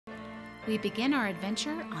We begin our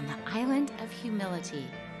adventure on the island of humility.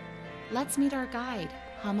 Let's meet our guide,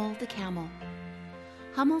 Humil the Camel.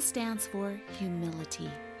 Humil stands for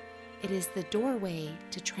humility. It is the doorway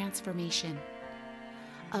to transformation.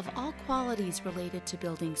 Of all qualities related to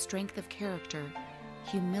building strength of character,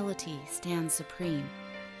 humility stands supreme,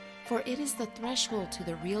 for it is the threshold to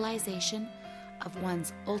the realization of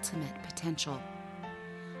one's ultimate potential.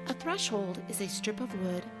 A threshold is a strip of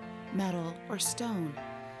wood, metal, or stone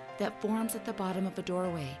that forms at the bottom of a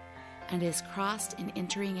doorway and is crossed in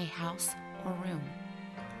entering a house or room.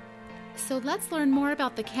 So let's learn more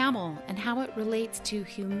about the camel and how it relates to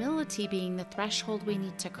humility being the threshold we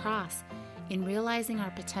need to cross in realizing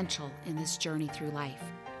our potential in this journey through life.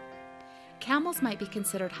 Camels might be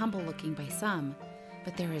considered humble-looking by some,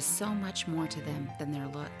 but there is so much more to them than their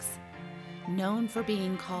looks. Known for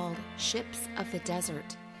being called ships of the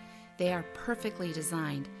desert, they are perfectly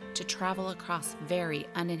designed to travel across very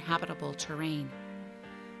uninhabitable terrain.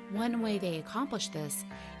 One way they accomplish this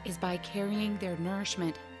is by carrying their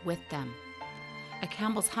nourishment with them. A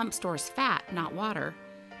camel's hump stores fat, not water.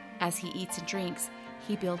 As he eats and drinks,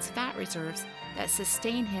 he builds fat reserves that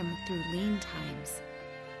sustain him through lean times.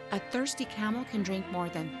 A thirsty camel can drink more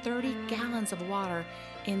than 30 gallons of water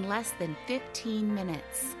in less than 15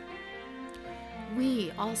 minutes.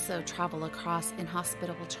 We also travel across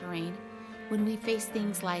inhospitable terrain when we face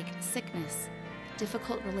things like sickness,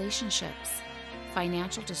 difficult relationships,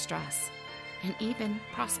 financial distress, and even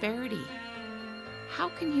prosperity. How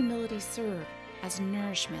can humility serve as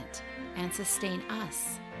nourishment and sustain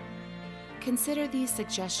us? Consider these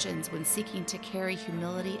suggestions when seeking to carry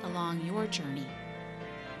humility along your journey.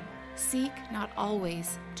 Seek not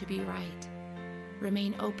always to be right.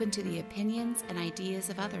 Remain open to the opinions and ideas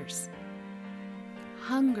of others.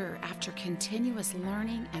 Hunger after continuous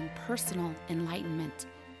learning and personal enlightenment.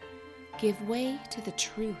 Give way to the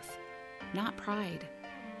truth, not pride.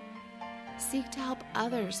 Seek to help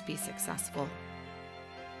others be successful.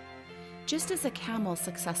 Just as a camel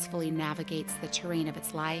successfully navigates the terrain of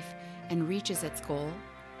its life and reaches its goal,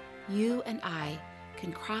 you and I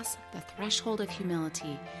can cross the threshold of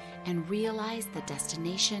humility and realize the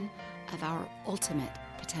destination of our ultimate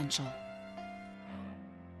potential.